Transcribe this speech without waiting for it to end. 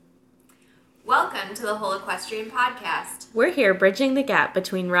Welcome to the Whole Equestrian Podcast, We're here bridging the gap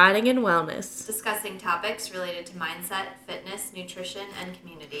between riding and wellness. discussing topics related to mindset, fitness, nutrition, and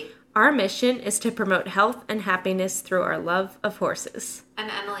community. Our mission is to promote health and happiness through our love of horses. I'm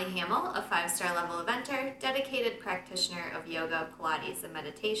Emily Hamill, a 5-star level eventer, dedicated practitioner of yoga, Pilates, and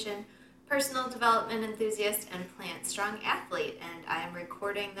meditation, personal development enthusiast, and plant-strong athlete, and I am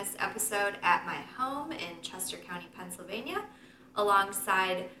recording this episode at my home in Chester County, Pennsylvania,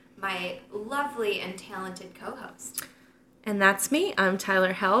 alongside my lovely and talented co-host. And that's me. I'm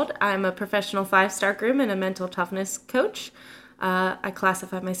Tyler Held. I'm a professional 5-star groom and a mental toughness coach. I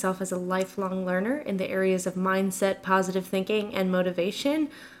classify myself as a lifelong learner in the areas of mindset, positive thinking, and motivation.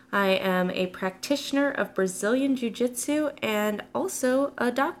 I am a practitioner of Brazilian Jiu-Jitsu and also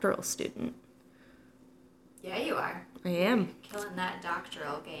a doctoral student. Yeah, you are. I am. Killing that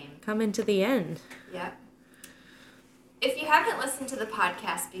doctoral game. Coming to the end. Yep. If you haven't listened to the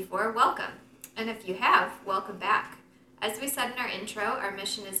podcast before, welcome. And if you have, welcome back. As we said in our intro, our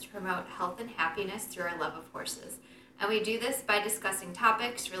mission is to promote health and happiness through our love of horses. And we do this by discussing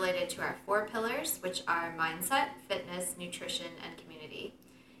topics related to our 4 pillars, which are mindset, fitness, nutrition, and community.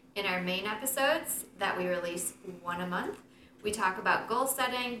 In our main episodes that we release one a month, we talk about goal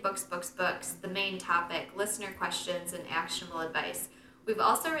setting, books, the main topic, listener questions, and actionable advice. We've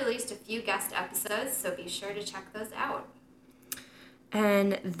also released a few guest episodes, so be sure to check those out.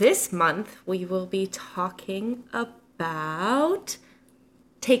 And this month, we will be talking about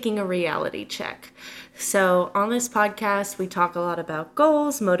taking a reality check. So on this podcast, we talk a lot about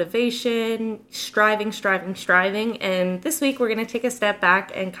goals, motivation, striving. And this week, we're going to take a step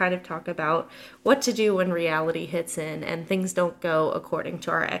back and kind of talk about what to do when reality hits in and things don't go according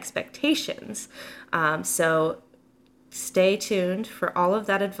to our expectations. So stay tuned for all of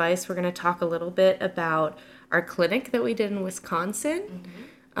that advice. We're going to talk a little bit about our clinic that we did in Wisconsin.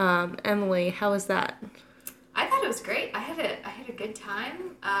 Mm-hmm. Emily, how was that? I thought it was great. I had a good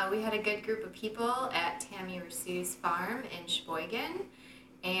time. We had a good group of people at Tammy Rousseau's farm in Sheboygan,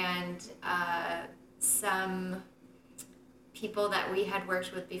 and some people that we had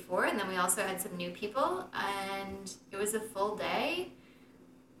worked with before, and then we also had some new people, and it was a full day.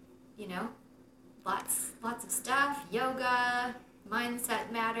 You know, lots of stuff, yoga,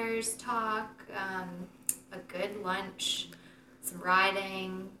 mindset matters talk, a good lunch, some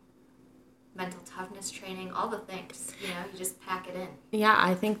riding, mental toughness training, all the things, you just pack it in. Yeah,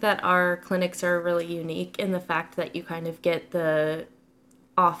 I think that our clinics are really unique in the fact that you kind of get the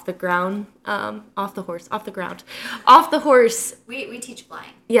off the horse. We teach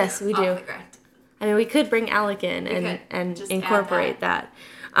flying. Yes, we do. Off the ground. I mean, we could bring Alec in and just incorporate that.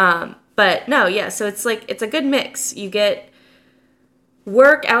 But no, yeah, so it's a good mix. You get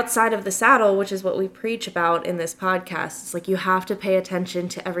work outside of the saddle, which is what we preach about in this podcast. It's like you have to pay attention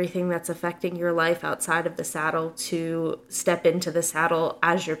to everything that's affecting your life outside of the saddle to step into the saddle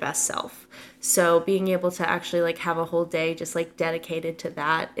as your best self. So being able to actually have a whole day just dedicated to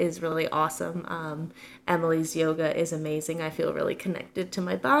that is really awesome. Emily's yoga is amazing. I feel really connected to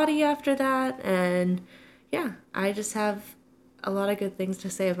my body after that. And yeah, I just have a lot of good things to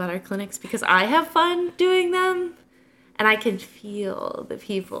say about our clinics because I have fun doing them. And I can feel the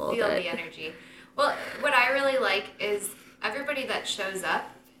people. Feel the energy. Well, what I really like is everybody that shows up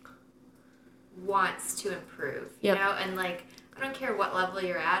wants to improve, you know? And, I don't care what level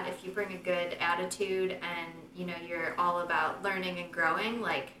you're at. If you bring a good attitude and, you're all about learning and growing,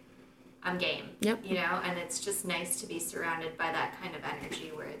 I'm game. Yep. And it's just nice to be surrounded by that kind of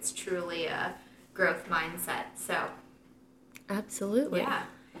energy where it's truly a growth mindset. So. Absolutely.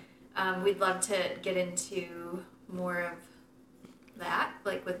 Yeah. We'd love to get into more of that,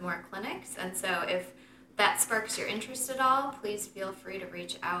 with more clinics. And so if that sparks your interest at all, please feel free to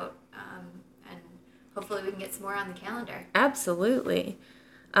reach out, and hopefully we can get some more on the calendar. Absolutely.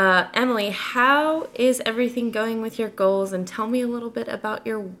 Emily, how is everything going with your goals? And tell me a little bit about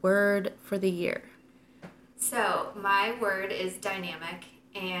your word for the year. So my word is dynamic,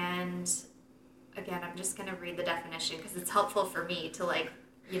 and again, I'm just going to read the definition because it's helpful for me to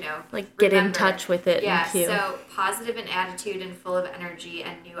get in touch with it. Yeah, so positive in attitude and full of energy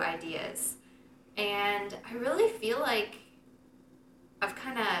and new ideas. And I really feel like I've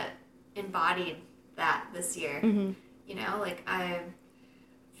kind of embodied that this year. Mm-hmm. I'm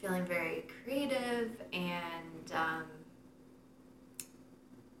feeling very creative and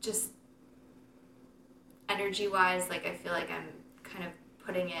just energy-wise, I feel like I'm kind of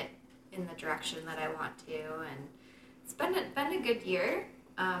putting it in the direction that I want to. And it's been a good year.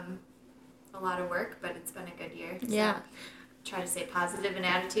 A lot of work, but it's been a good year. So yeah. Try to stay positive in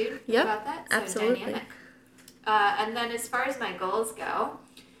attitude yep, about that. So absolutely. Dynamic. And then as far as my goals go,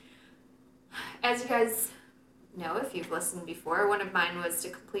 As you guys know, if you've listened before, one of mine was to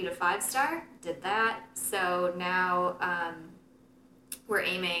complete a 5-star. Did that. So now we're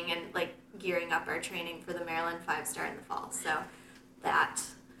aiming and like gearing up our training for the Maryland 5-star in the fall. So that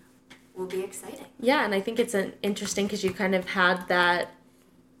will be exciting. Yeah, and I think it's interesting because you kind of had that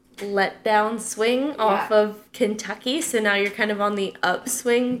letdown swing off of Kentucky, so now you're kind of on the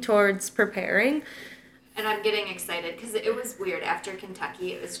upswing towards preparing. And I'm getting excited because it was weird after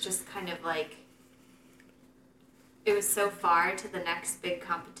Kentucky. It was just kind of like, it was so far to the next big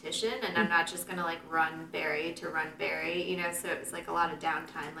competition, and I'm not just gonna like run Barry to run Barry, you know. So it was like a lot of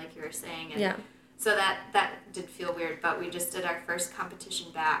downtime, like you were saying, and so that did feel weird. But we just did our first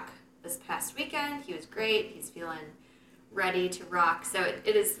competition back this past weekend. He was great. He's feeling ready to rock. So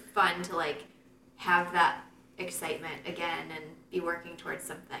it is fun to like have that excitement again and be working towards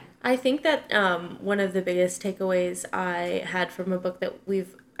something. I think that one of the biggest takeaways I had from a book that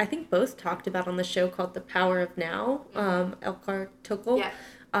we've, I think, both talked about on the show called The Power of Now, Eckhart Tolle,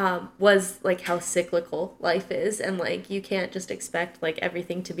 was like how cyclical life is, and like you can't just expect like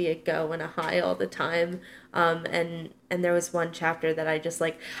everything to be a go and a high all the time. And there was one chapter that I just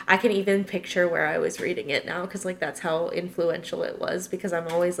like, I can even picture where I was reading it now, because like that's how influential it was, because I'm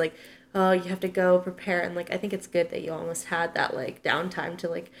always like, oh, you have to go prepare, and like I think it's good that you almost had that like downtime to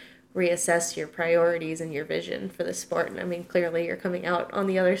like reassess your priorities and your vision for the sport. And I mean, clearly you're coming out on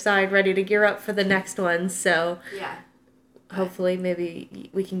the other side ready to gear up for the next one, so hopefully maybe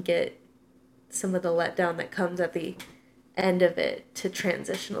we can get some of the letdown that comes at the end of it to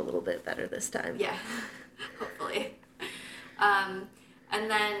transition a little bit better this time. Yeah, hopefully. And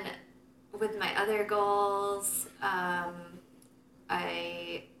then with my other goals,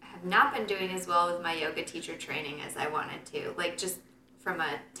 I have not been doing as well with my yoga teacher training as I wanted to, like just from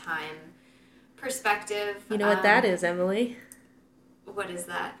a time perspective. You know what that is, Emily? What is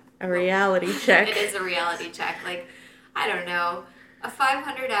that? A reality check. It is a reality check. Like, I don't know, a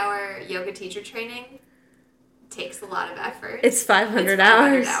 500-hour yoga teacher training takes a lot of effort. It's 500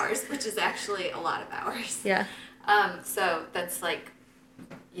 hours. 500 hours, which is actually a lot of hours. Yeah. So that's like,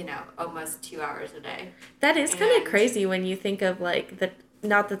 you know, almost 2 hours a day. That is kind of crazy when you think of like the,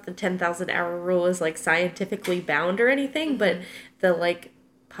 not that the 10,000 hour rule is like scientifically bound or anything, but the like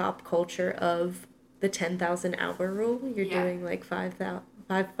pop culture of the 10,000 hour rule. You're doing like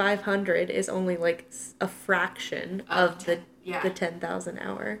 500 is only like a fraction of the 10,000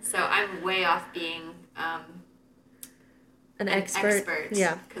 hour. So I'm way off being an expert.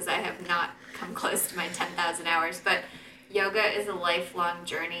 Yeah. Because I have not come close to my 10,000 hours. But yoga is a lifelong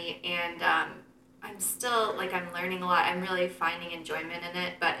journey, and I'm still, like, I'm learning a lot. I'm really finding enjoyment in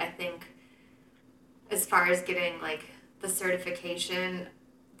it. But I think as far as getting, like, the certification,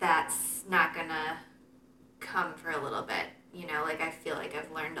 that's not going to come for a little bit. You know, like, I feel like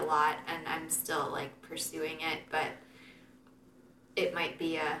I've learned a lot, and I'm still, like, pursuing it. But it might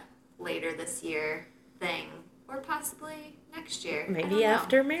be a later this year thing, or possibly next year. Maybe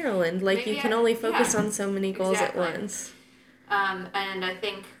after Maryland. Like, maybe you can only focus on so many goals at once. And I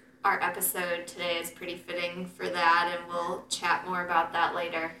think our episode today is pretty fitting for that, and we'll chat more about that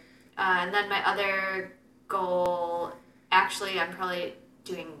later. And then my other goal, actually, I'm probably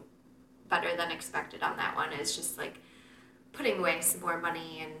doing better than expected on that one, is just, like, putting away some more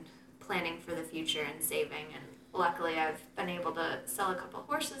money and planning for the future and saving. And luckily, I've been able to sell a couple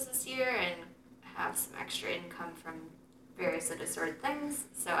horses this year and have some extra income from various assorted things.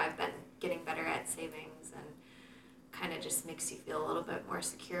 So I've been getting better at savings, and kind of just makes you feel a little bit more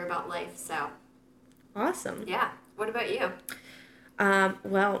secure about life. So awesome. Yeah. What about you?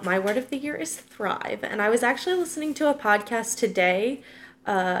 Well, my word of the year is thrive. And I was actually listening to a podcast today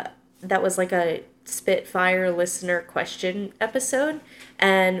that was like a Spitfire listener question episode.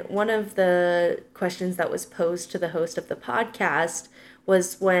 And one of the questions that was posed to the host of the podcast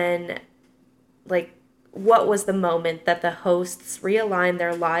was when, like, what was the moment that the hosts realigned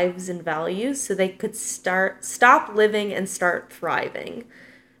their lives and values so they could stop living and start thriving?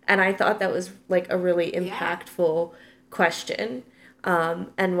 And I thought that was like a really impactful question.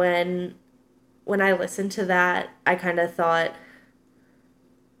 And when I listened to that, I kind of thought,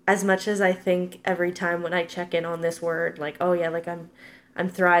 as much as I think every time when I check in on this word, like, oh yeah, like I'm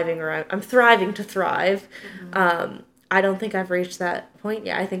thriving, or I'm thriving to thrive. I don't think I've reached that point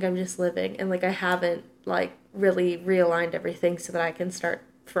yet. I think I'm just living, and like I haven't like really realigned everything so that I can start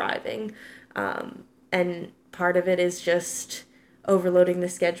thriving. And part of it is just overloading the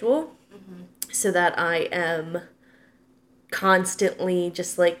schedule so that I am constantly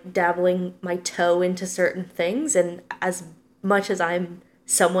just like dabbling my toe into certain things. And as much as I'm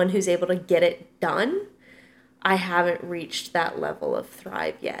someone who's able to get it done, I haven't reached that level of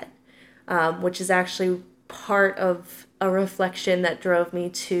thrive yet. which is actually part of a reflection that drove me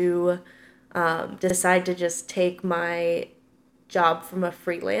to decide to just take my job from a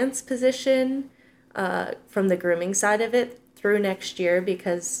freelance position from the grooming side of it through next year,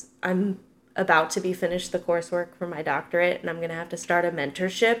 because I'm about to be finished the coursework for my doctorate and I'm going to have to start a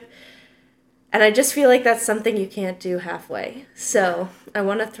mentorship. And I just feel like that's something you can't do halfway. So I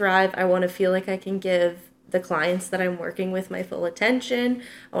want to thrive. I want to feel like I can give the clients that I'm working with my full attention.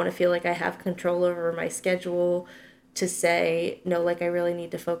 I want to feel like I have control over my schedule to say, no, like I really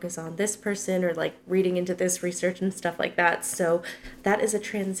need to focus on this person, or like reading into this research and stuff like that. So that is a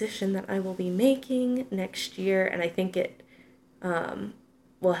transition that I will be making next year. And I think it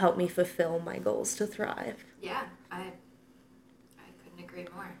will help me fulfill my goals to thrive. Yeah, I couldn't agree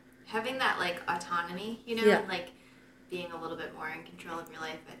more. Having that like autonomy, Yeah. and like being a little bit more in control of your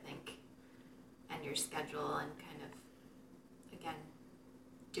life, I think, and your schedule, and kind of, again,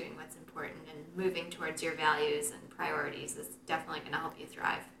 doing what's important and moving towards your values and priorities is definitely going to help you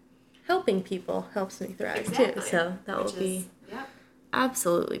thrive. Helping people helps me thrive Exactly. too. So that will be yeah.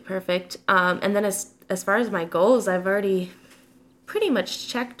 absolutely perfect. And then as far as my goals, I've already pretty much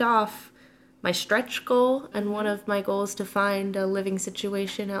checked off my stretch goal and one of my goals to find a living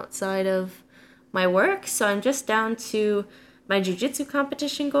situation outside of my work. So I'm just down to my jiu-jitsu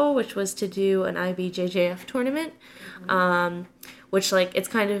competition goal, which was to do an IBJJF tournament, which like it's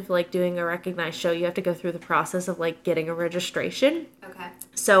kind of like doing a recognized show. You have to go through the process of like getting a registration. Okay.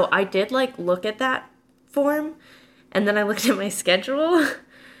 So I did like look at that form, and then I looked at my schedule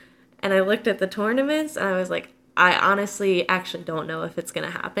and I looked at the tournaments, and I was like, I honestly actually don't know if it's going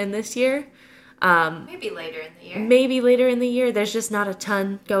to happen this year. Maybe later in the year. Maybe later in the year. There's just not a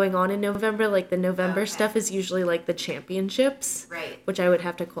ton going on in November. Like the November Okay. stuff is usually like the championships, Right. which I would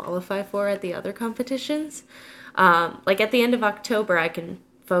have to qualify for at the other competitions. Like at the end of October, I can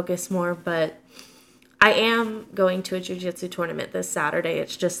focus more, but I am going to a jiu-jitsu tournament this Saturday.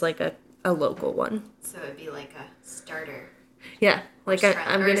 It's just like a local one. So it'd be like a starter. Yeah, like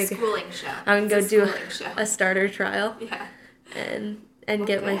I'm or gonna a schooling show. I'm gonna It's go a do schooling show. a starter trial. Yeah. and Well,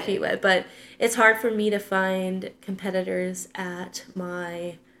 get my good. feet wet. But it's hard for me to find competitors at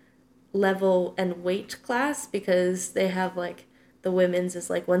my level and weight class, because they have like the women's is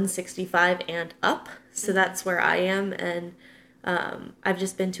like 165 and up. So that's where I am. And I've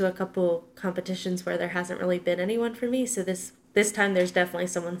just been to a couple competitions where there hasn't really been anyone for me. So this time there's definitely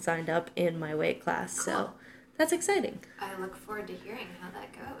someone signed up in my weight class. So Cool. that's exciting. I look forward to hearing how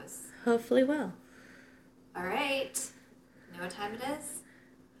that goes. Hopefully well. All right. Know what time it is?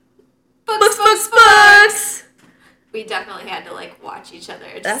 Books! We definitely had to like watch each other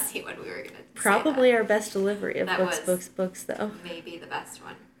to That's see when we were gonna. Probably our best delivery of That was- books, though. Maybe the best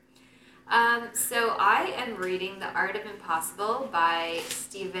one. So I am reading The Art of Impossible by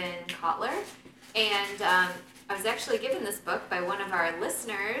Stephen Kotler, and I was actually given this book by one of our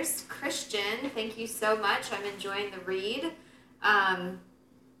listeners, Christian. Thank you so much. I'm enjoying the read.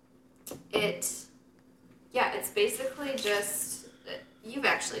 It's basically just, you've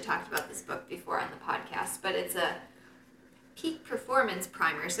actually talked about this book before on the podcast, but it's a peak performance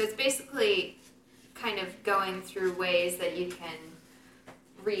primer. So it's basically kind of going through ways that you can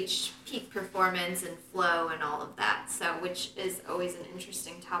reach peak performance and flow and all of that. So, which is always an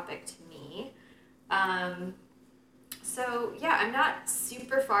interesting topic to me. I'm not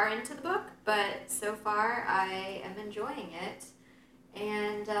super far into the book, but so far I am enjoying it.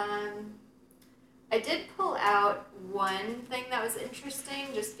 And I did pull out one thing that was interesting,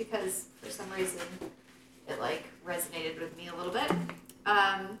 just because for some reason it like resonated with me a little bit.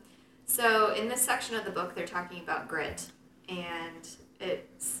 So in this section of the book, they're talking about grit, and it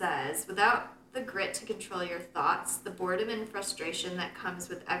says, without the grit to control your thoughts, the boredom and frustration that comes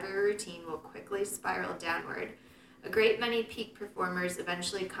with every routine will quickly spiral downward. A great many peak performers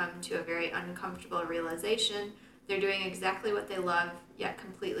eventually come to a very uncomfortable realization they're doing exactly what they love, yet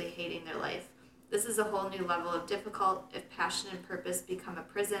completely hating their life. This is a whole new level of difficult if passion and purpose become a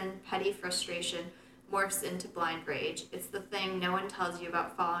prison, petty frustration morphs into blind rage. It's the thing no one tells you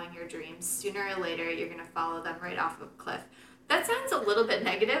about following your dreams. Sooner or later, you're going to follow them right off of a cliff. That sounds a little bit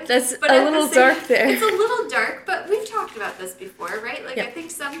negative. That's but a at little the same- dark there. It's a little dark, but we've talked about this before, right? Like, Yeah. I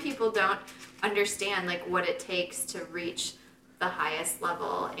think some people don't understand, like, what it takes to reach the highest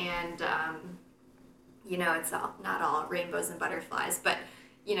level. And, it's not all rainbows and butterflies, but,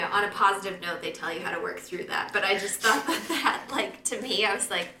 on a positive note, they tell you how to work through that. But I just thought that, like, to me, I was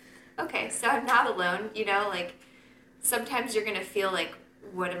like, okay, so I'm not alone, like, sometimes you're going to feel like,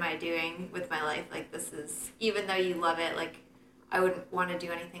 what am I doing with my life? Like, this is, even though you love it, like, I wouldn't want to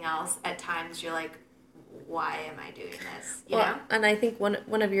do anything else. At times, you're like, why am I doing this? You know? And I think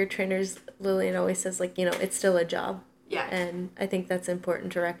one of your trainers, Lillian, always says, like, you know, it's still a job. Yeah. And I think that's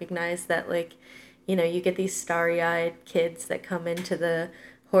important to recognize that, like, you know, you get these starry-eyed kids that come into the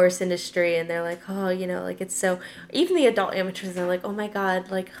horse industry and they're like, oh, you know, like, it's so, even the adult amateurs are like, oh my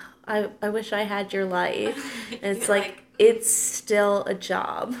God, like, I wish I had your life. And it's like, it's still a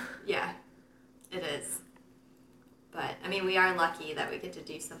job. Yeah, it is. But, I mean, we are lucky that we get to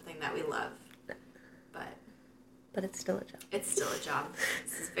do something that we love. But it's still a job. It's still a job.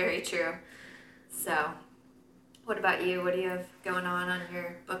 This is very true. So, what about you? What do you have going on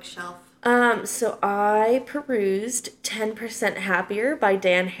your bookshelf? So I perused 10% Happier by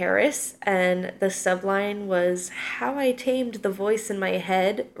Dan Harris, and the subline was How I Tamed the Voice in My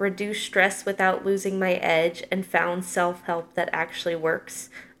Head, Reduced Stress Without Losing My Edge, and Found Self-Help That Actually Works.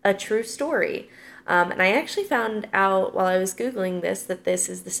 A True Story. And I actually found out while I was Googling this that this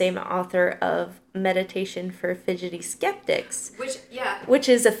is the same author of Meditation for Fidgety Skeptics. Which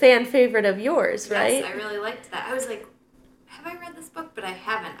is a fan favorite of yours, right? Yes, I really liked that. I was like, have I read this book? But I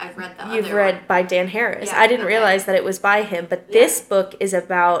haven't. I've read the other You've read one. by Dan Harris. Yeah, I didn't realize that it was by him, but this book is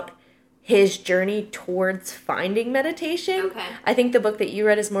about his journey towards finding meditation. Okay. I think the book that you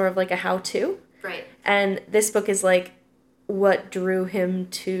read is more of like a how-to. Right. And this book is like what drew him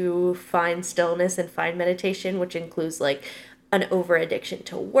to find stillness and find meditation, which includes like an over addiction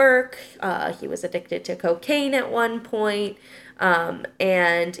to work. He was addicted to cocaine at one point.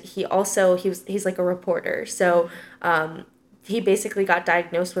 And he's like a reporter. So, he basically got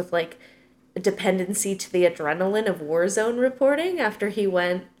diagnosed with like a dependency to the adrenaline of war zone reporting after he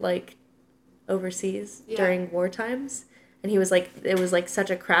went like overseas during war times. And he was like, it was like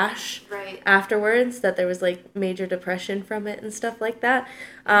such a crash afterwards that there was like major depression from it and stuff like that.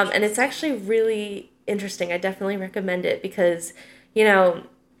 And it's actually really interesting. I definitely recommend it because, you know,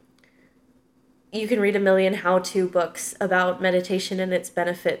 you can read a million how-to books about meditation and its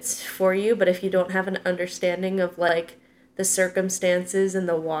benefits for you, but if you don't have an understanding of like the circumstances and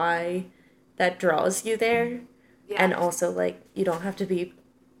the why that draws you there, and also like you don't have to be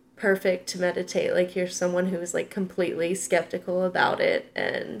perfect to meditate, like you're someone who is like completely skeptical about it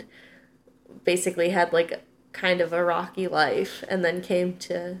and basically had like kind of a rocky life and then came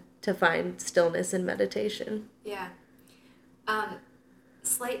to find stillness in meditation. Yeah.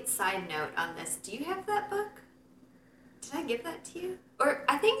 Slight side note on this. Do you have that book? Did I give that to you? Or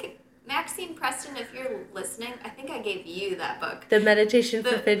I think Maxine Preston, if you're listening, I think I gave you that book. The Meditation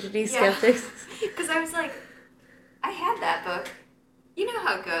for Fidgety Skeptics. Because I was like, I had that book. You know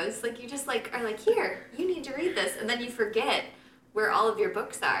how it goes. Like, you just like are like, here, you need to read this, and then you forget where all of your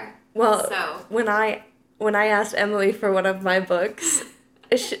books are. Well, so when I asked Emily for one of my books,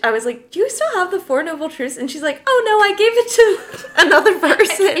 I was like, do you still have the Four Noble Truths? And she's like, oh no, I gave it to another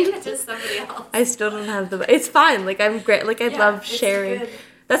person. I gave it to somebody else. I still don't have the. It's fine. Like, I'm great. Like, I love sharing. Good.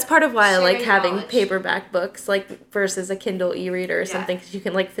 That's part of why I like having paperback books, like, versus a Kindle e-reader or something, because you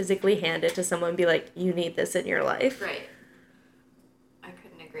can, like, physically hand it to someone and be like, you need this in your life. Right. I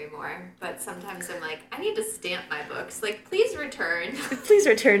couldn't agree more. But sometimes I'm like, I need to stamp my books. Like, please return. Please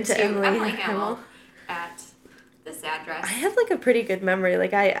return to Emily Hamill at this address. I have, like, a pretty good memory.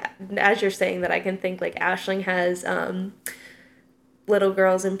 Like, as you're saying that, I can think, like, Aisling has Little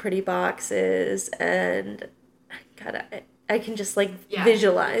Girls in Pretty Boxes, and God, I can just, like,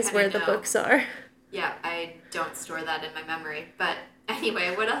 visualize where the books are. Yeah, I don't store that in my memory. But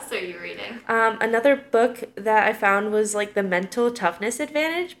anyway, what else are you reading? Another book that I found was, like, The Mental Toughness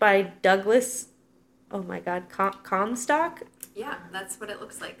Advantage by Douglas, oh my God, Comstock? Yeah, that's what it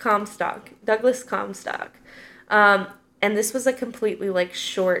looks like. Douglas Comstock. And this was a completely, like,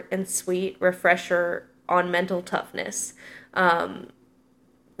 short and sweet refresher on mental toughness.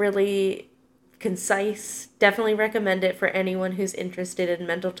 Really concise. Definitely recommend it for anyone who's interested in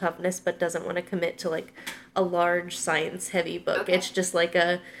mental toughness but doesn't want to commit to like a large science heavy book. Okay. It's just like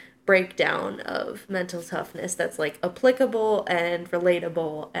a breakdown of mental toughness that's like applicable and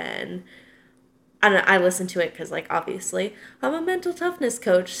relatable, and I listen to it because like obviously I'm a mental toughness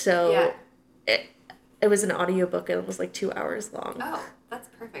coach, so it was an audiobook and it was like 2 hours long. Oh, that's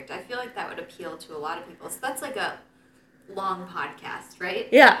perfect. I feel like that would appeal to a lot of people. So that's like a long podcast, right?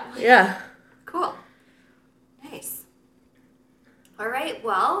 Yeah. Cool. Nice. All right,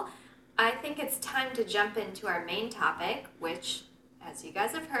 well, I think it's time to jump into our main topic, which, as you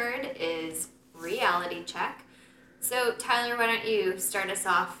guys have heard, is reality check. So, Tyler, why don't you start us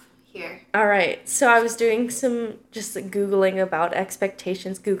off here? All right. So I was doing some just Googling about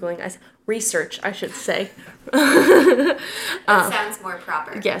expectations. Research, I should say. That sounds more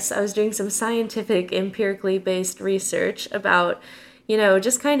proper. Yes, I was doing some scientific, empirically based research about,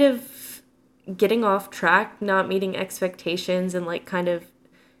 just kind of getting off track, not meeting expectations, and like kind of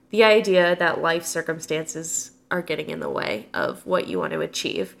the idea that life circumstances are getting in the way of what you want to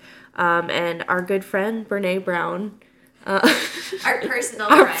achieve. And our good friend Brene Brown, our personal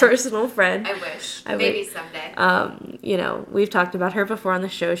our friend. personal friend. I wish. Maybe someday. You know, we've talked about her before on the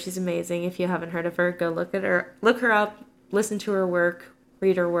show. She's amazing. If you haven't heard of her, go look her up, listen to her work,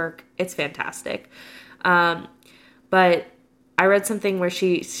 read her work. It's fantastic. But I read something where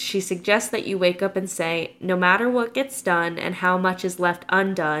she suggests that you wake up and say, no matter what gets done and how much is left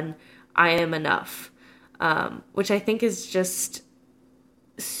undone, I am enough. Which I think is just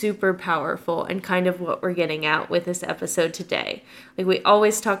super powerful and kind of what we're getting at with this episode today. Like, we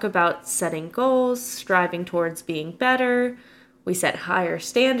always talk about setting goals, striving towards being better. We set higher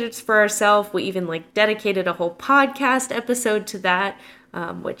standards for ourselves. We even like dedicated a whole podcast episode to that,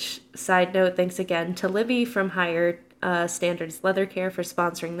 which, side note, thanks again to Libby from Higher Standards Leather Care for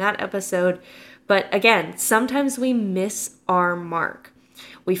sponsoring that episode. But again, sometimes we miss our mark.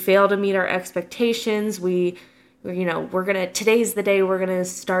 We fail to meet our expectations. Today's the day we're gonna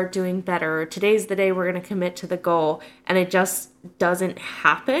start doing better. Or today's the day we're gonna commit to the goal, and it just doesn't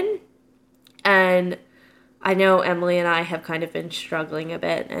happen. And I know Emily and I have kind of been struggling a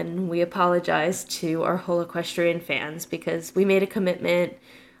bit, and we apologize to our whole equestrian fans because we made a commitment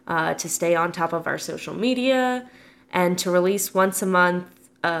to stay on top of our social media and to release once a month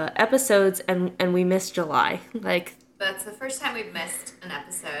episodes, and we missed July. Like, that's the first time we've missed an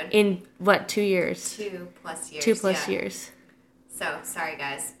episode. In, 2 years? 2+ years. 2+ years. So, sorry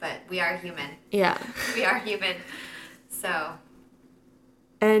guys, but we are human. Yeah. We are human. So.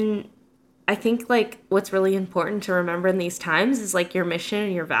 And I think, like, what's really important to remember in these times is, like, your mission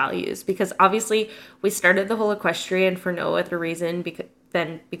and your values. Because, obviously, we started the whole equestrian for no other reason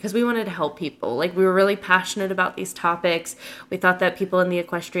because we wanted to help people. Like, we were really passionate about these topics. We thought that people in the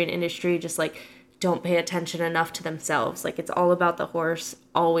equestrian industry just, like, don't pay attention enough to themselves. Like, it's all about the horse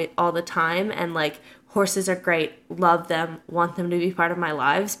all the time. And, like, horses are great. Love them. Want them to be part of my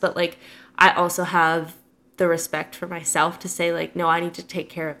lives. But, like, I also have the respect for myself to say, like, no, I need to take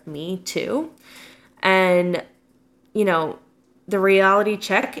care of me too. And, you know, the reality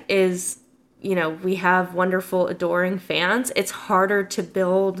check is, you know, we have wonderful, adoring fans. It's harder to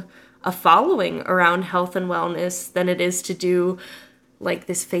build a following around health and wellness than it is to do, like,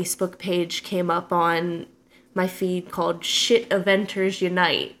 this Facebook page came up on my feed called Shit Eventers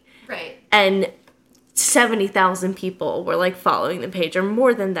Unite. Right. And 70,000 people were, like, following the page, or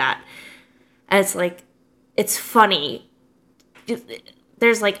more than that. And it's like, it's funny.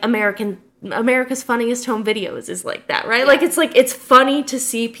 There's, like, America's Funniest Home Videos is like that, right? Yeah. It's funny to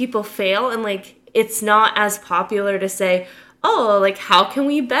see people fail, and, like, it's not as popular to say, oh, like, how can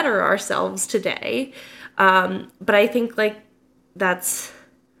we better ourselves today? But I think, like, that's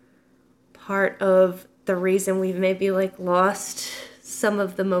part of the reason we've maybe, like, lost some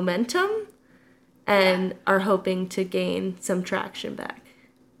of the momentum and are hoping to gain some traction back.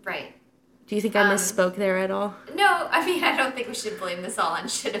 Right. Do you think I misspoke there at all? No, I mean, I don't think we should blame this all on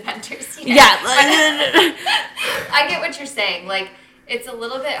shit eventers. You know? Yeah. I get what you're saying. Like, it's a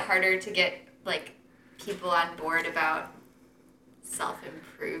little bit harder to get, like, people on board about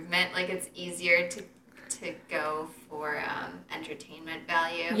self-improvement. Like, it's easier to go for entertainment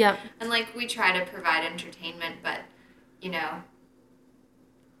value. Yep. And, like, we try to provide entertainment, but, you know,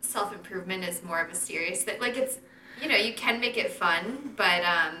 self-improvement is more of a serious thing. Like, it's, you know, you can make it fun, but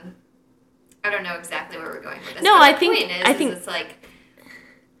I don't know exactly where we're going with this. No, but I think it's like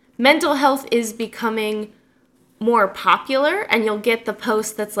mental health is becoming more popular, and you'll get the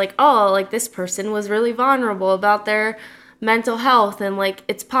post that's like, oh, like, this person was really vulnerable about their mental health, and, like,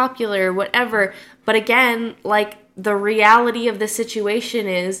 it's popular, whatever. But again, like, the reality of the situation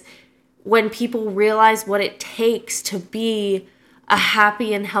is when people realize what it takes to be a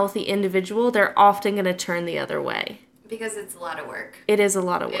happy and healthy individual, they're often going to turn the other way. Because it's a lot of work. It is a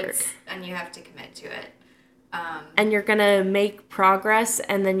lot of work. And you have to commit to it. And you're going to make progress,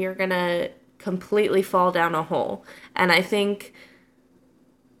 and then you're going to completely fall down a hole. And I think,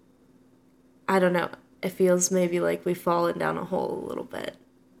 I don't know, it feels maybe like we've fallen down a hole a little bit,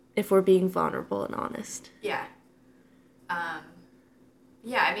 if we're being vulnerable and honest. Yeah.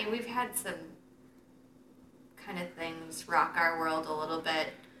 Yeah, I mean, we've had some kind of things rock our world a little bit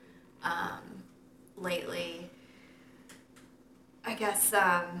lately. I guess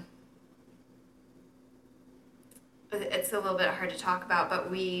it's a little bit hard to talk about,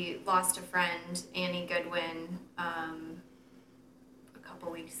 but we lost a friend, Annie Goodwin, a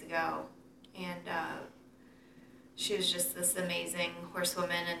couple weeks ago, and she was just this amazing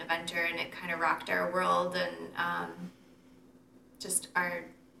horsewoman and eventer, and it kind of rocked our world, and just our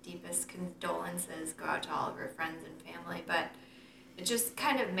deepest condolences go out to all of her friends and family. But it just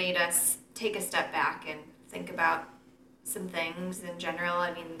kind of made us take a step back and think about some things in general.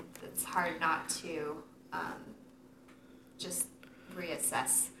 I mean, it's hard not to just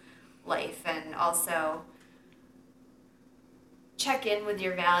reassess life and also check in with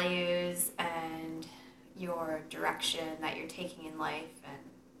your values and your direction that you're taking in life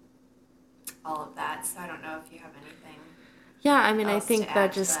and all of that. So I don't know if you have anything. Yeah, I mean, I else think to that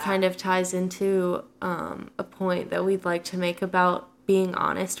add to just that. kind of ties into a point that we'd like to make about being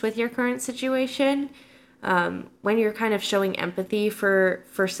honest with your current situation. When you're kind of showing empathy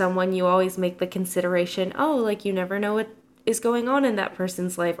for someone, you always make the consideration, oh, like, you never know what is going on in that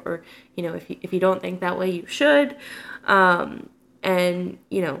person's life, or, you know, if you don't think that way, you should. And,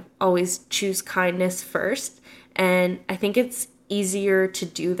 you know, always choose kindness first. And I think it's easier to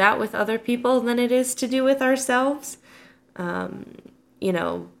do that with other people than it is to do with ourselves. You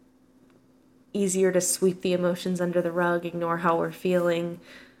know, easier to sweep the emotions under the rug, ignore how we're feeling.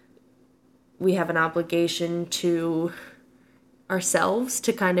 We have an obligation to ourselves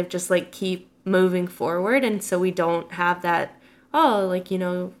to kind of just like keep moving forward. And so we don't have that, oh, like, you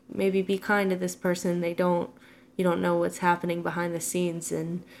know, maybe be kind to this person. You don't know what's happening behind the scenes.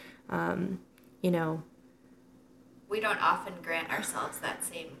 And, you know. We don't often grant ourselves that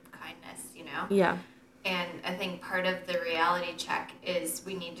same kindness, you know? Yeah. And I think part of the reality check is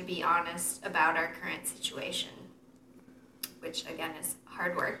we need to be honest about our current situation, which again is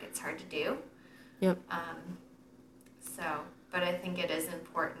hard work. It's hard to do. Yep. But I think it is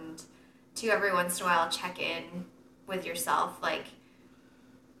important to every once in a while check in with yourself, like,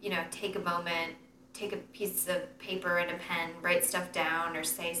 you know, take a moment, take a piece of paper and a pen, write stuff down, or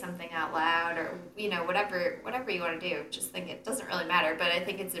say something out loud, or, you know, whatever you want to do. Just think it doesn't really matter, but I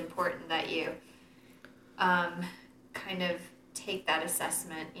think it's important that you kind of take that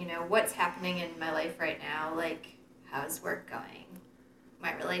assessment, you know, what's happening in my life right now, like, how's work going,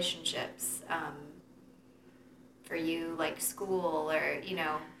 my relationships, for you, like school, or, you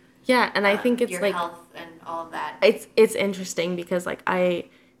know, yeah, and I think it's your like health and all of that. It's interesting because, like, I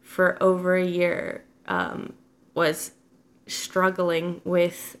for over a year was struggling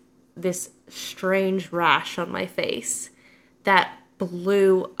with this strange rash on my face that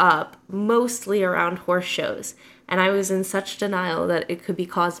blew up mostly around horse shows. And I was in such denial that it could be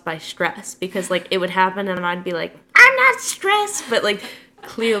caused by stress, because, like, it would happen and I'd be like, I'm not stressed, but, like,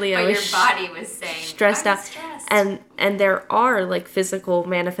 clearly I But was your body was saying, stressed "I'm out. stressed." And there are, like, physical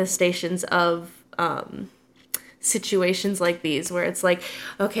manifestations of situations like these where it's like,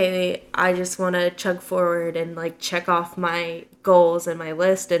 okay, I just want to chug forward and, like, check off my goals and my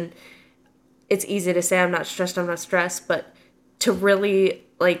list. And it's easy to say I'm not stressed, but to really,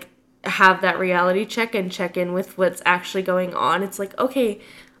 like, have that reality check and check in with what's actually going on, it's like, okay,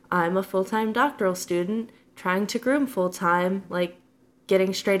 I'm a full-time doctoral student trying to groom full-time, like,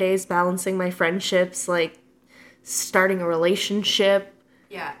 getting straight A's, balancing my friendships, like, starting a relationship.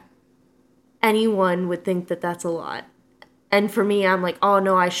 Yeah. Anyone would think that that's a lot. And for me, I'm like, oh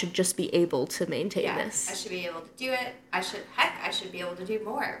no, I should just be able to maintain I this. should be able to do it. I should be able to do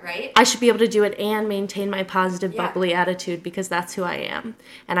more, right? I should be able to do it and maintain my positive, Yeah. bubbly attitude, because that's who I am.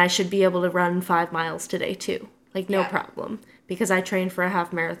 And I should be able to run 5 miles today too. Like, no Yeah. problem. Because I trained for a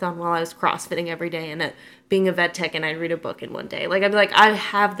half marathon while I was CrossFitting every day, and being a vet tech, and I'd read a book in one day. Like, I'd be like, I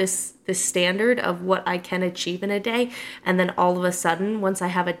have this standard of what I can achieve in a day, and then all of a sudden, once I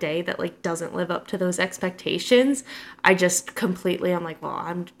have a day that, like, doesn't live up to those expectations, I just completely, I'm like, well,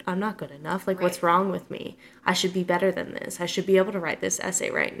 I'm not good enough. Like, what's Right. wrong with me? I should be better than this. I should be able to write this essay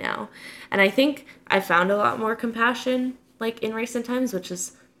right now. And I think I found a lot more compassion, like, in recent times, which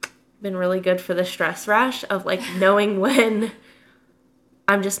has been really good for the stress rash of, like, knowing when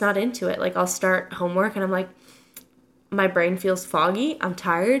I'm just not into it. Like, I'll start homework and I'm like, my brain feels foggy. I'm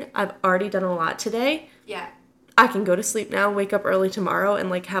tired. I've already done a lot today. Yeah. I can go to sleep now, wake up early tomorrow,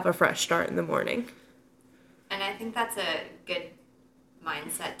 and, like, have a fresh start in the morning. And I think that's a good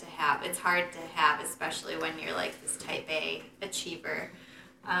mindset to have. It's hard to have, especially when you're, like, this type A achiever,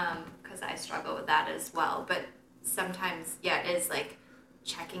 because I struggle with that as well. But sometimes, yeah, it is, like,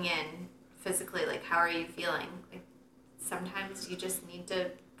 checking in physically, like, how are you feeling? Like, sometimes you just need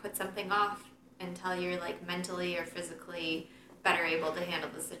to put something off until you're, like, mentally or physically better able to handle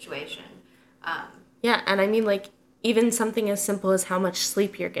the situation. Yeah, and I mean, like, even something as simple as how much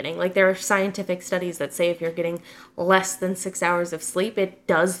sleep you're getting. Like, there are scientific studies that say if you're getting less than 6 hours of sleep, it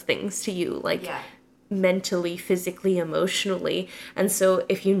does things to you, like, Yeah. mentally, physically, emotionally. And so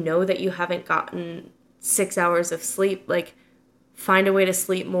if you know that you haven't gotten 6 hours of sleep, like, find a way to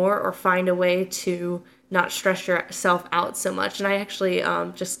sleep more, or find a way to not stress yourself out so much. And I actually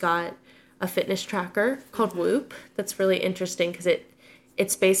just got a fitness tracker called Whoop that's really interesting because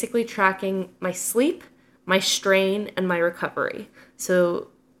it's basically tracking my sleep, my strain, and my recovery. So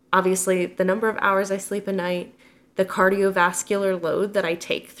obviously the number of hours I sleep a night, the cardiovascular load that I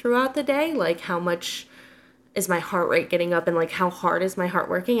take throughout the day, like how much is my heart rate getting up and like how hard is my heart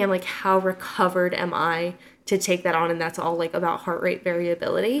working and like how recovered am I to take that on. And that's all like about heart rate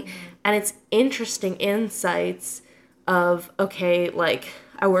variability. And it's interesting insights of, okay, like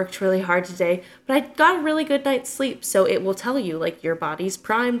I worked really hard today, but I got a really good night's sleep. So it will tell you like your body's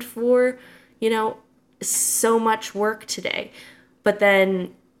primed for, so much work today. But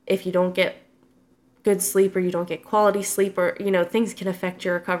then if you don't get good sleep or you don't get quality sleep or, things can affect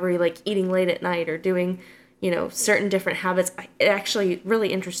your recovery, like eating late at night or doing, certain different habits. It actually,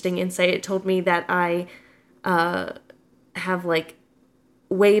 really interesting insight. It told me that I have like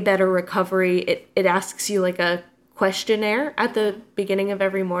way better recovery. It asks you like a questionnaire at the beginning of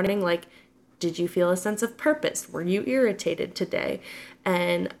every morning, like, did you feel a sense of purpose? Were you irritated today?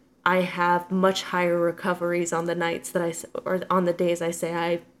 And I have much higher recoveries on the nights or on the days I say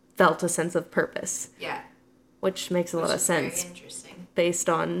I felt a sense of purpose. Yeah. Which makes a lot of sense. Very interesting. Based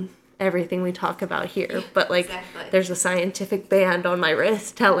on everything we talk about here. But like, exactly. There's a scientific band on my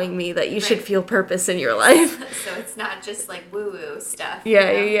wrist telling me that you should feel purpose in your life. So it's not just like woo-woo stuff.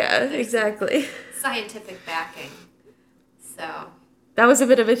 Yeah, exactly. Scientific backing. So that was a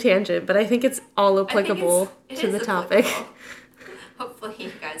bit of a tangent, but I think it's all applicable to the topic. Hopefully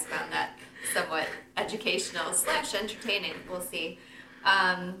you guys found that somewhat educational / entertaining. We'll see.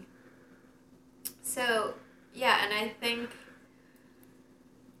 So, yeah, and I think,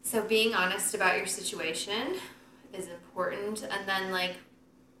 so being honest about your situation is important. And then, like,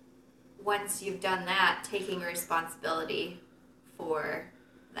 once you've done that, taking responsibility for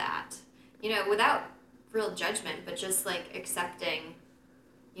that, without real judgment, but just, like, accepting,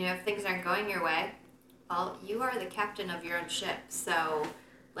 if things aren't going your way, well, you are the captain of your own ship. So,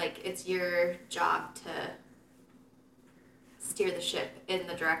 like, it's your job to steer the ship in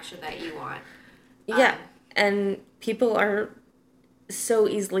the direction that you want. Yeah, and people are so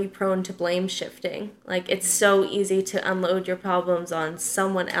easily prone to blame shifting. Like, it's so easy to unload your problems on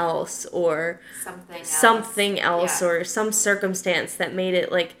someone else or something else or some circumstance that made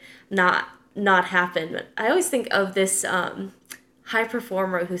it, like, not happen. But I always think of this high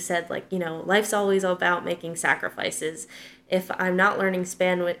performer who said, like, life's always about making sacrifices. If I'm not learning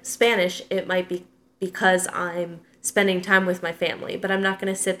Spanish, it might be because I'm spending time with my family, but I'm not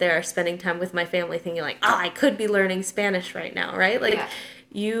going to sit there spending time with my family thinking like, I could be learning Spanish right now, right? Like,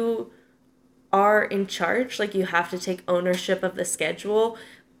 you are in charge. Like, you have to take ownership of the schedule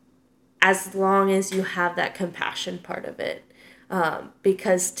as long as you have that compassion part of it.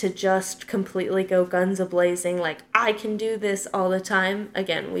 Because to just completely go guns a-blazing, like, I can do this all the time.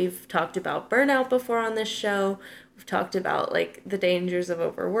 Again, we've talked about burnout before on this show. We've talked about, like, the dangers of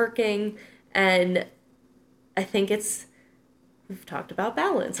overworking. And I think we've talked about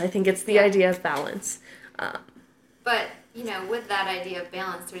balance. I think it's the idea of balance. But, with that idea of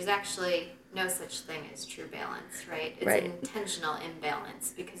balance, there's actually no such thing as true balance, right? It's an intentional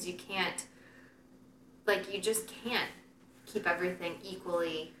imbalance because you can't, like, you just can't keep everything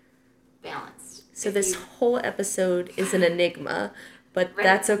equally balanced. So this whole episode is an enigma, but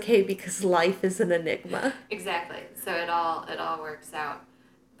that's okay because life is an enigma. Exactly. So it all works out.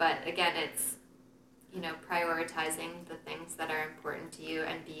 But again, it's, prioritizing the things that are important to you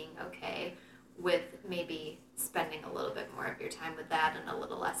and being okay with maybe spending a little bit more of your time with that and a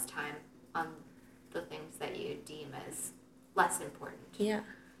little less time on the things that you deem as less important. Yeah.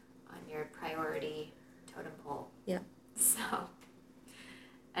 On your priority totem pole. Yeah. So,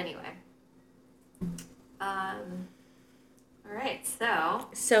 anyway. All right, so.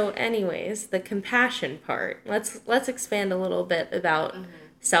 So anyways, the compassion part. Let's expand a little bit about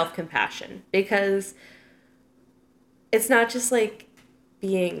self-compassion, because it's not just like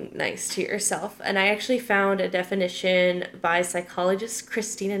being nice to yourself. And I actually found a definition by psychologist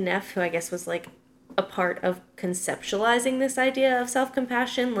Christina Neff, who I guess was like a part of conceptualizing this idea of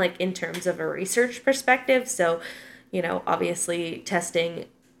self-compassion, like in terms of a research perspective. So, obviously testing,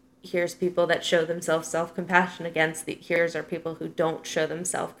 here's people that show themselves self-compassion against here's are people who don't show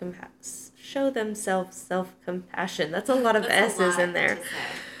themselves self-compassion. That's a lot of S's in there.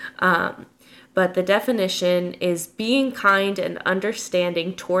 But the definition is being kind and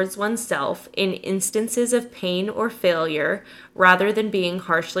understanding towards oneself in instances of pain or failure rather than being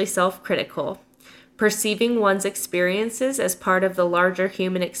harshly self-critical. perceiving one's experiences as part of the larger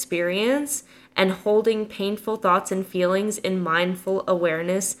human experience, and holding painful thoughts and feelings in mindful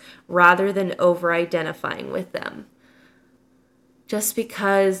awareness rather than over-identifying with them. Just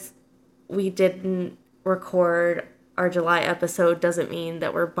because we didn't record our July episode doesn't mean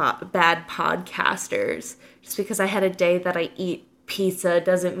that we're bad podcasters. Just because I had a day that I eat pizza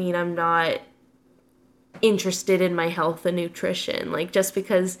doesn't mean I'm not interested in my health and nutrition. Like, just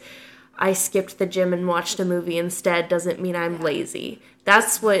because I skipped the gym and watched a movie instead doesn't mean I'm lazy.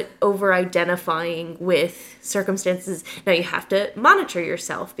 That's what over-identifying with circumstances. Now, you have to monitor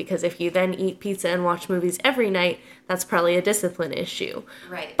yourself, because if you then eat pizza and watch movies every night, that's probably a discipline issue.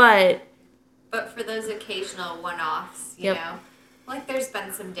 Right. But for those occasional one-offs, you know, like there's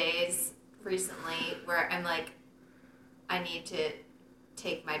been some days recently where I'm like, I need to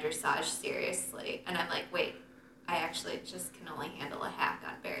take my dressage seriously. And I'm like, wait, I actually just can only handle a hack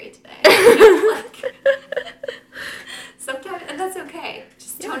on Barry today. You know, like, sometimes, and that's okay.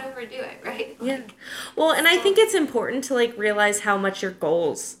 Just don't overdo it, right? Like, well, and I think it's important to like realize how much your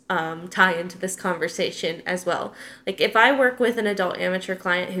goals tie into this conversation as well. Like, if I work with an adult amateur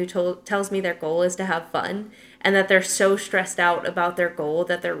client who tells me their goal is to have fun, and that they're so stressed out about their goal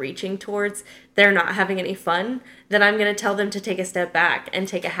that they're reaching towards, they're not having any fun, then I'm going to tell them to take a step back and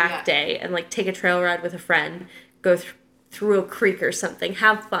take a hack day and like take a trail ride with a friend, go through a creek or something,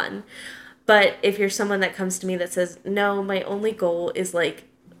 have fun. But if you're someone that comes to me that says, no, my only goal is like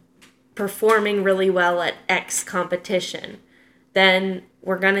performing really well at X competition, then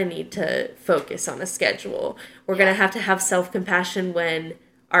we're going to need to focus on a schedule. We're going to have self-compassion when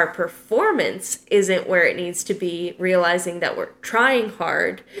our performance isn't where it needs to be, realizing that we're trying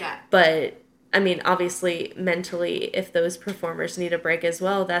hard. Yeah. But I mean, obviously, mentally, if those performers need a break as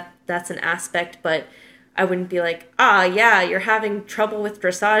well, that's an aspect. But I wouldn't be like, you're having trouble with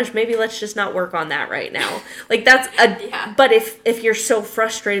dressage, maybe let's just not work on that right now. Like, that's but if you're so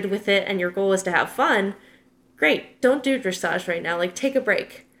frustrated with it and your goal is to have fun, great, don't do dressage right now. Like, take a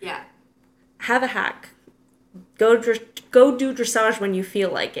break. Yeah. Have a hack. Go do dressage when you feel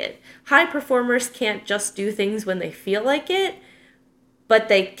like it. High performers can't just do things when they feel like it, but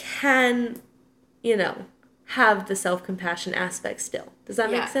they can, have the self-compassion aspect still. Does that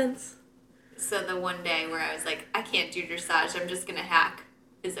make sense? So the one day where I was like, I can't do dressage, I'm just going to hack,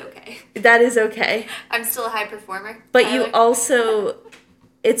 is okay. That is okay. I'm still a high performer. But Tyler. You also,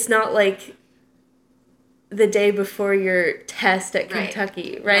 it's not like the day before your test at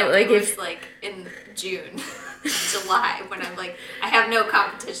Kentucky, right? No, like it was like in June, July, when I'm like, I have no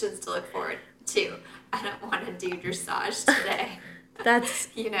competitions to look forward to. I don't want to do dressage today. That's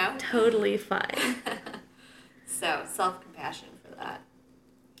totally fine. So self-compassion for that.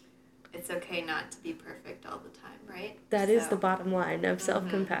 It's okay not to be perfect all the time, right? That is the bottom line of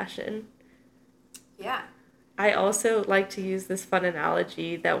self-compassion. Yeah. I also like to use this fun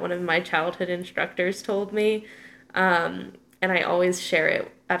analogy that one of my childhood instructors told me, and I always share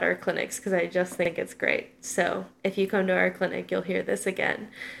it at our clinics because I just think it's great. So if you come to our clinic, you'll hear this again.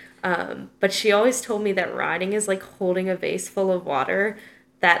 But she always told me that riding is like holding a vase full of water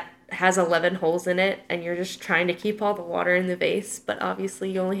that has 11 holes in it, and you're just trying to keep all the water in the vase, but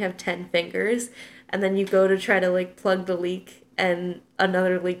obviously you only have 10 fingers, and then you go to try to like plug the leak and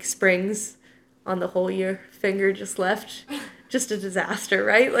another leak springs on the hole your finger just left. Just a disaster,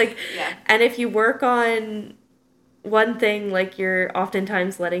 right? Like, and if you work on one thing, like, you're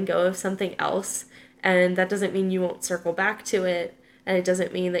oftentimes letting go of something else, and that doesn't mean you won't circle back to it, and it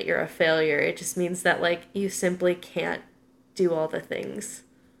doesn't mean that you're a failure. It just means that like you simply can't do all the things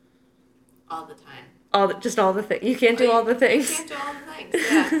all the time. All the things. You can't do all the things. You can't do all the things.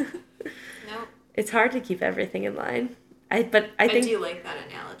 Yeah. Nope. It's hard to keep everything in line. I think I do like that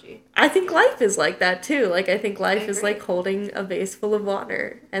analogy. I think life is like that too. Like, I think life is like holding a vase full of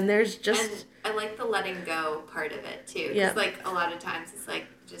water, and there's just. And I like the letting go part of it too. Because like a lot of times it's like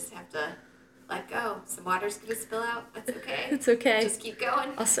you just have to let go. Some water's gonna spill out. That's okay. It's okay. Just keep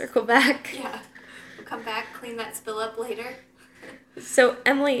going. I'll circle back. Yeah. We'll come back, clean that spill up later. So,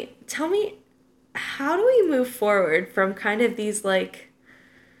 Emily, tell me, how do we move forward from kind of these like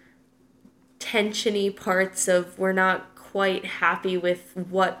tension-y parts of we're not quite happy with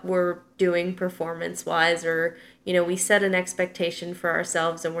what we're doing performance-wise, or, we set an expectation for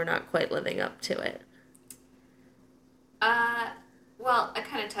ourselves and we're not quite living up to it? Well, I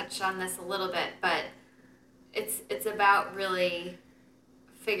kind of touched on this a little bit, but it's about really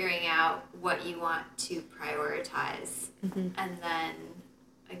figuring out what you want to prioritize. Mm-hmm. And then,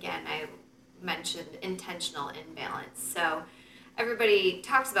 again, I mentioned intentional imbalance. So everybody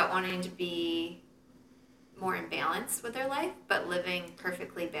talks about wanting to be more in balance with their life, but living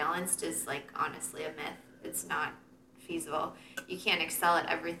perfectly balanced is like honestly a myth. It's not feasible. You can't excel at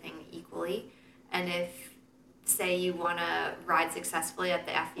everything equally. And if, say, you want to ride successfully at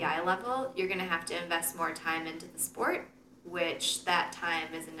the FEI level, you're going to have to invest more time into the sport, which that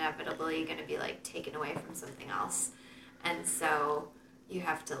time is inevitably going to be like taken away from something else. And so you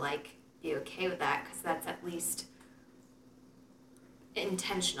have to like be okay with that, because that's at least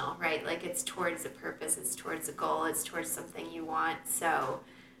intentional, right? Like it's towards a purpose, it's towards a goal, it's towards something you want. So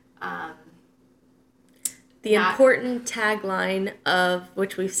the important tagline of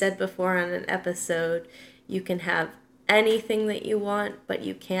which we've said before on an episode, you can have anything that you want, but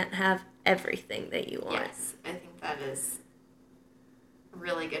you can't have everything that you want. Yes, I think that is a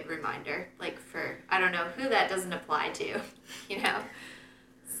really good reminder. Like for, I don't know who that doesn't apply to, you know?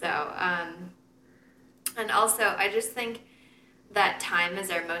 So, and also I just think that time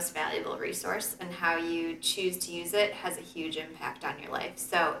is our most valuable resource, and how you choose to use it has a huge impact on your life.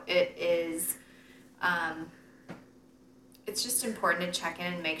 So it is, it's just important to check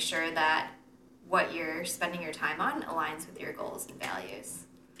in and make sure that what you're spending your time on aligns with your goals and values.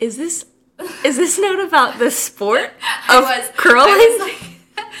 Is this note about the sport of curling?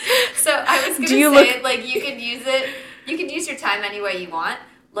 So I was going to say, like, you could use your time any way you want.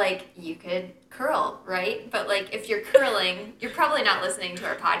 Like, you could curl, right? But, like, if you're curling, you're probably not listening to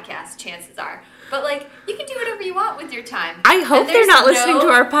our podcast, chances are. But, like, you can do whatever you want with your time. I hope they're not listening to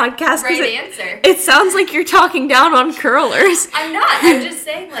our podcast. Right answer. It sounds like you're talking down on curlers. I'm not. I'm just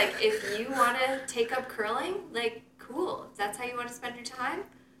saying, like, if you want to take up curling, like, cool. If that's how you want to spend your time,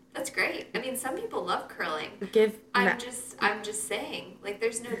 that's great. I mean, some people love curling. I'm just saying, like,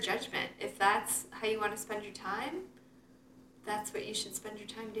 there's no judgment. If that's how you want to spend your time, that's what you should spend your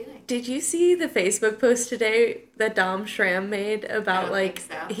time doing. Did you see the Facebook post today that Dom Schramm made about, like,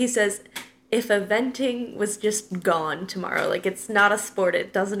 so. He says, if eventing was just gone tomorrow, like, it's not a sport,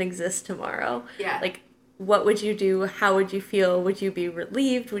 it doesn't exist tomorrow. Yeah. Like, what would you do? How would you feel? Would you be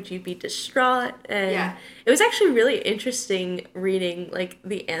relieved? Would you be distraught? And it was actually really interesting reading, like,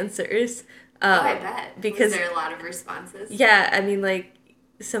 the answers. I bet. Because was there a lot of responses? Yeah, I mean, like,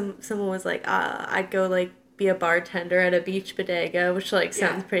 someone was like, I'd go, like, be a bartender at a beach bodega, which, like,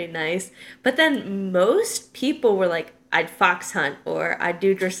 sounds pretty nice. But then most people were like, I'd fox hunt, or I'd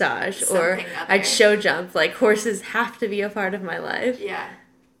do dressage, or I'd show jump. Like, horses have to be a part of my life. Yeah,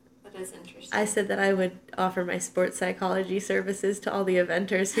 that is interesting. I said that I would offer my sports psychology services to all the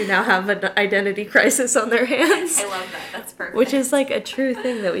eventers who now have an identity crisis on their hands. I love that. That's perfect. Which is, like, a true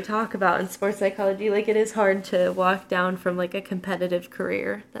thing that we talk about in sports psychology. Like, it is hard to walk down from, like, a competitive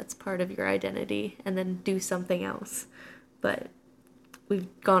career that's part of your identity and then do something else. But we've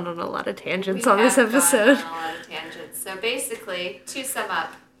gone on a lot of tangents on this episode. Gone on a lot of tangents. So basically, to sum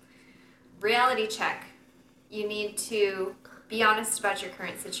up, reality check. You need to be honest about your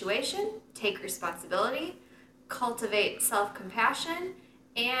current situation, take responsibility, cultivate self-compassion,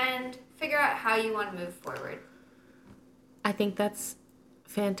 and figure out how you want to move forward. I think that's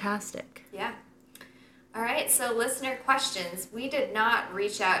fantastic. Yeah. All right, so listener questions. We did not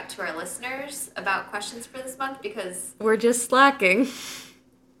reach out to our listeners about questions for this month because we're just slacking.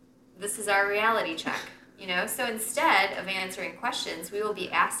 This is our reality check, you know? So instead of answering questions, we will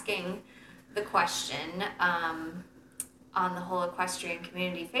be asking the question on the Whole Equestrian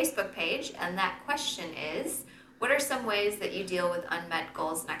Community Facebook page, and that question is, what are some ways that you deal with unmet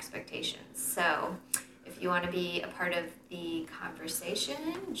goals and expectations? So if you want to be a part of the conversation,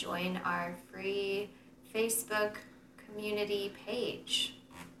 join our free Facebook community page.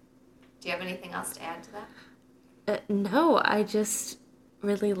 Do you have anything else to add to that? No, I just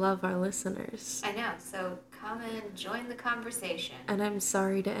really love our listeners. I know, so come and join the conversation. And I'm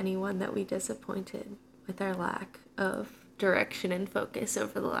sorry to anyone that we disappointed with our lack of direction and focus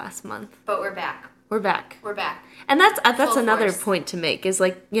over the last month. But we're back. We're back. We're back. And that's another point to make, is,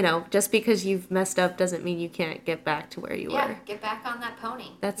 like, you know, just because you've messed up doesn't mean you can't get back to where you were. Yeah, get back on that pony.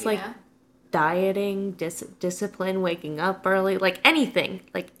 That's like dieting, discipline, waking up early, like anything.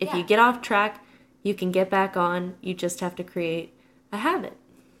 Like, if you get off track, you can get back on. You just have to create a habit.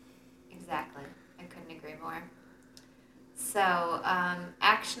 Exactly. I couldn't agree more. So,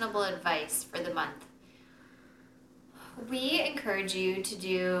 actionable advice for the month. We encourage you to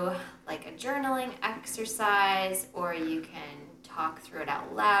do, like, a journaling exercise, or you can talk through it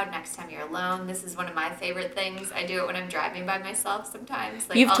out loud next time you're alone. This is one of my favorite things. I do it when I'm driving by myself sometimes.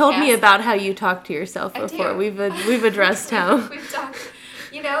 Like, You've told me about how you talk to yourself before. We've addressed how. We've talked.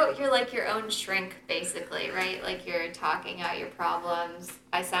 You know, you're like your own shrink, basically, right? Like you're talking out your problems.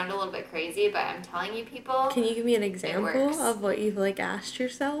 I sound a little bit crazy, but I'm telling you, people. Can you give me an example works. of what you've like asked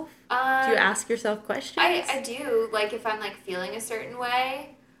yourself? Do you ask yourself questions? I do. Like if I'm like feeling a certain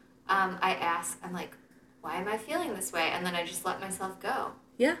way, I ask. I'm like, why am I feeling this way? And then I just let myself go.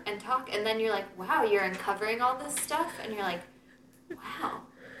 Yeah. And talk. And then you're like, wow, you're uncovering all this stuff, and you're like, wow.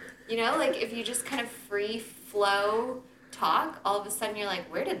 You know, like if you just kind of free flow talk, all of a sudden you're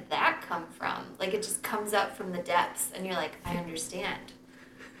like, where did that come from? Like it just comes up from the depths, and you're like, I understand.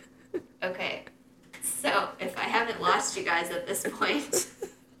 Okay, so if I haven't lost you guys at this point,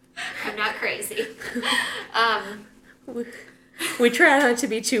 I'm not crazy. We try not to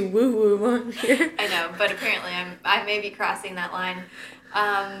be too woo-woo on here. I know, but apparently I may be crossing that line.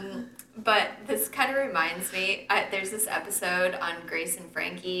 But this kind of reminds me, there's this episode on Grace and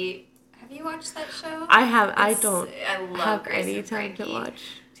Frankie. Have you watched that show? I have. I love have Grace any and time Frankie. to watch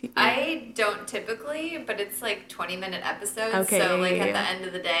TV. I don't typically, but it's like 20-minute episodes. Okay, so like yeah. at the end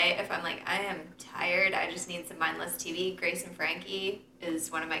of the day, if I'm like, I am tired, I just need some mindless TV, Grace and Frankie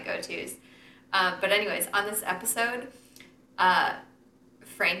is one of my go-tos. But anyways, on this episode,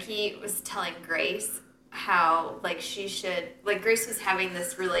 Frankie was telling Grace how like she should, like Grace was having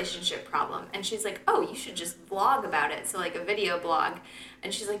this relationship problem, and she's like, oh, you should just vlog about it, so like a video blog.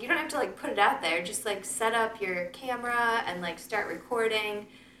 And she's like, you don't have to like put it out there, just like set up your camera and like start recording,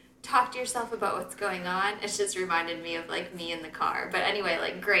 talk to yourself about what's going on. It's just reminded me of like me in the car. But anyway,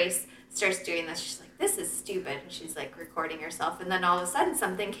 like Grace starts doing this, she's like, this is stupid, and she's like recording herself, and then all of a sudden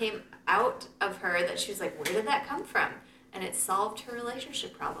something came out of her that she was like, where did that come from? And it solved her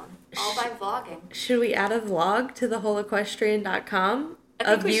relationship problem, all by vlogging. Should we add a vlog to thewholeequestrian.com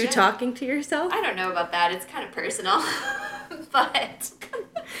of you should. Talking to yourself? I don't know about that. It's kind of personal. But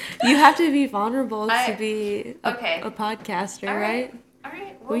you have to be vulnerable to be a podcaster, all right? All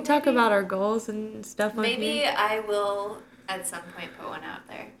right. Well, we talk about our goals and stuff on Maybe here. I will, at some point, put one out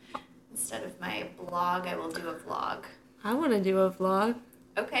there. Instead of my blog, I will do a vlog. I want to do a vlog.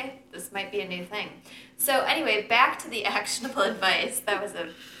 Okay, this might be a new thing. So anyway, back to the actionable advice. That was a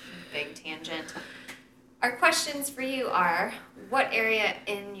big tangent. Our questions for you are, what area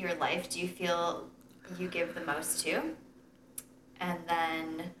in your life do you feel you give the most to? And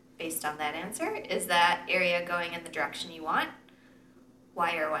then, based on that answer, is that area going in the direction you want?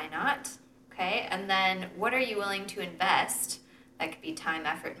 Why or why not? Okay, and then what are you willing to invest, that could be time,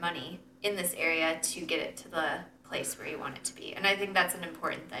 effort, money, in this area to get it to the place where you want it to be? And I think that's an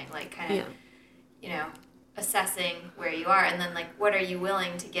important thing, like kind of, you know, assessing where you are, and then like what are you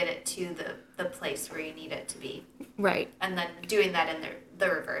willing to get it to the place where you need it to be? Right. And then doing that in the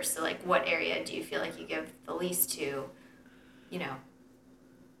reverse. So like what area do you feel like you give the least to? You know,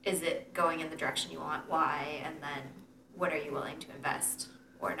 is it going in the direction you want? Why? And then what are you willing to invest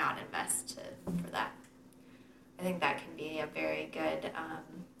or not invest for that? I think that can be a very good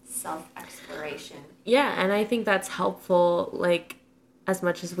self-exploration. Yeah, and I think that's helpful, like, as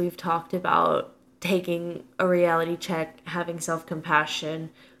much as we've talked about taking a reality check, having self-compassion,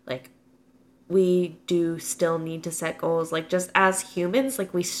 like, we do still need to set goals. Like, just as humans,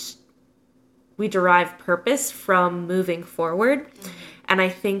 like, we derive purpose from moving forward. Mm-hmm. And I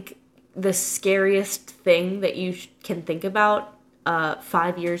think the scariest thing that you can think about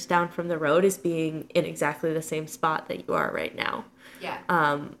 5 years down from the road is being in exactly the same spot that you are right now.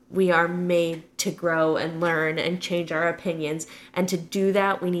 Yeah. We are made to grow and learn and change our opinions. And to do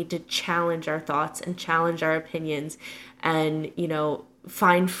that, we need to challenge our thoughts and challenge our opinions and, you know,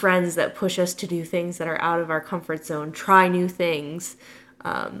 find friends that push us to do things that are out of our comfort zone, try new things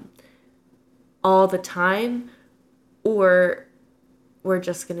all the time, or we're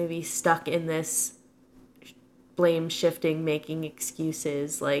just going to be stuck in this blame shifting, making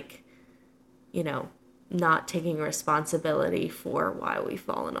excuses, like, you know, not taking responsibility for why we've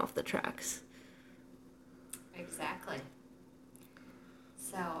fallen off the tracks. Exactly.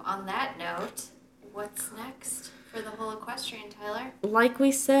 So on that note, what's next for the whole equestrian, Tyler? Like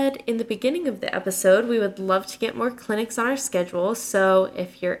we said in the beginning of the episode, we would love to get more clinics on our schedule. So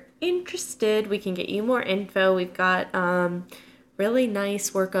if you're interested, we can get you more info. We've got really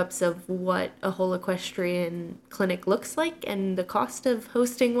nice workups of what a whole equestrian clinic looks like and the cost of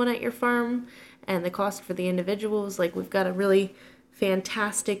hosting one at your farm and the cost for the individuals. Like, we've got a really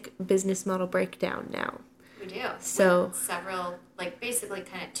fantastic business model breakdown now. We do. So with several, like, basically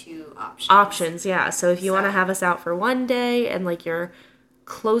kind of two options. Options, yeah. So if you want to have us out for one day and, like, you're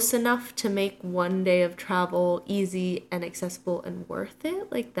close enough to make one day of travel easy and accessible and worth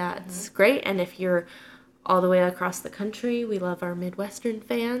it, like, that's great. And if you're all the way across the country, we love our Midwestern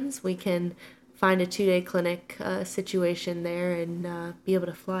fans. We can find a 2-day clinic situation there and be able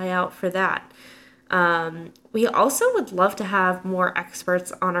to fly out for that. We also would love to have more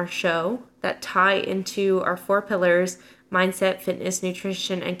experts on our show that tie into our 4 pillars: mindset, fitness,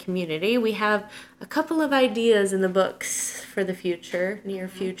 nutrition, and community. We have a couple of ideas in the books for the future, near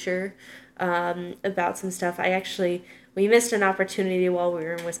future, about some stuff. We missed an opportunity while we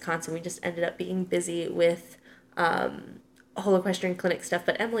were in Wisconsin. We just ended up being busy with whole equestrian clinic stuff,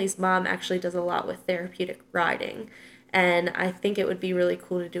 but Emily's mom actually does a lot with therapeutic riding. And I think it would be really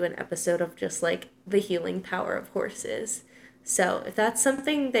cool to do an episode of just like the healing power of horses. So if that's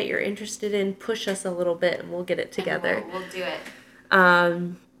something that you're interested in, push us a little bit and we'll get it together. We'll do it.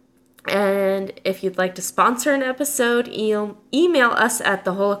 And if you'd like to sponsor an episode, email us at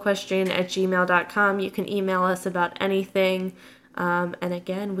thewholeequestrian@gmail.com. You can email us about anything. And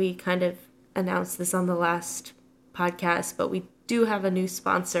again, we kind of announced this on the last podcast, but we do have a new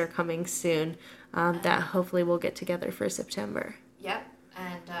sponsor coming soon that hopefully we'll get together for September. Yep,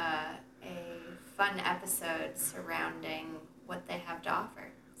 and a fun episode surrounding what they have to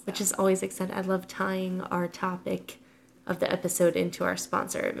offer. So. Which is always exciting. I love tying our topic of the episode into our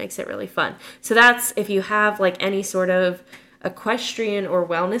sponsor. It makes it really fun. So that's if you have like any sort of equestrian or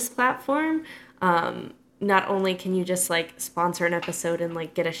wellness platform, not only can you just like sponsor an episode and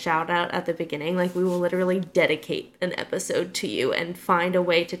like get a shout out at the beginning, like we will literally dedicate an episode to you and find a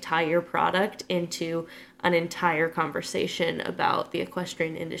way to tie your product into an entire conversation about the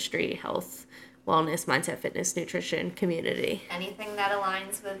equestrian industry, health, wellness, mindset, fitness, nutrition, community. Anything that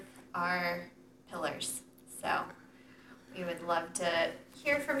aligns with our pillars. So we would love to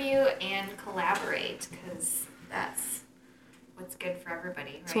hear from you and collaborate because that's what's good for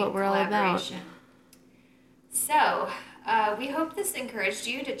everybody, right? That's what we're all about. So, we hope this encouraged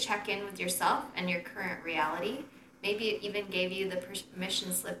you to check in with yourself and your current reality. Maybe it even gave you the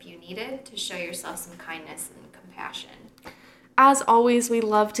permission slip you needed to show yourself some kindness and compassion. As always, we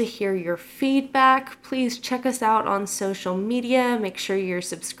love to hear your feedback. Please check us out on social media. Make sure you're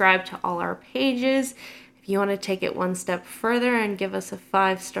subscribed to all our pages. If you want to take it one step further and give us a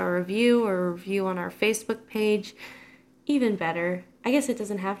 5-star review or a review on our Facebook page, even better. I guess it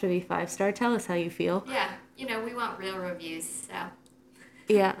doesn't have to be 5-star. Tell us how you feel. Yeah, we want real reviews, so.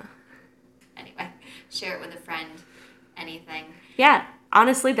 Yeah. Anyway, share it with a friend, anything. Yeah,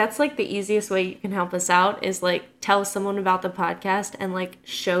 honestly, that's like the easiest way you can help us out is like tell someone about the podcast and like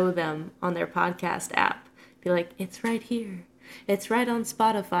show them on their podcast app. Be like, it's right here. It's right on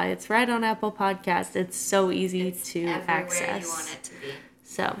Spotify. It's right on Apple Podcasts. It's so easy to access. Everywhere you want it to be.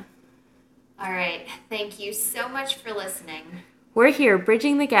 So. All right. Thank you so much for listening. We're here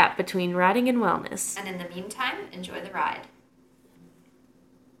bridging the gap between riding and wellness. And in the meantime, enjoy the ride.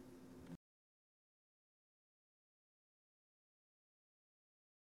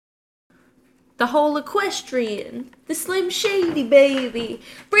 The whole equestrian, the Slim Shady baby,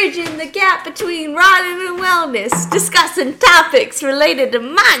 bridging the gap between riding and wellness, discussing topics related to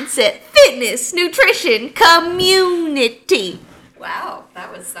mindset, fitness, nutrition, community. Wow, that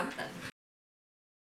was something.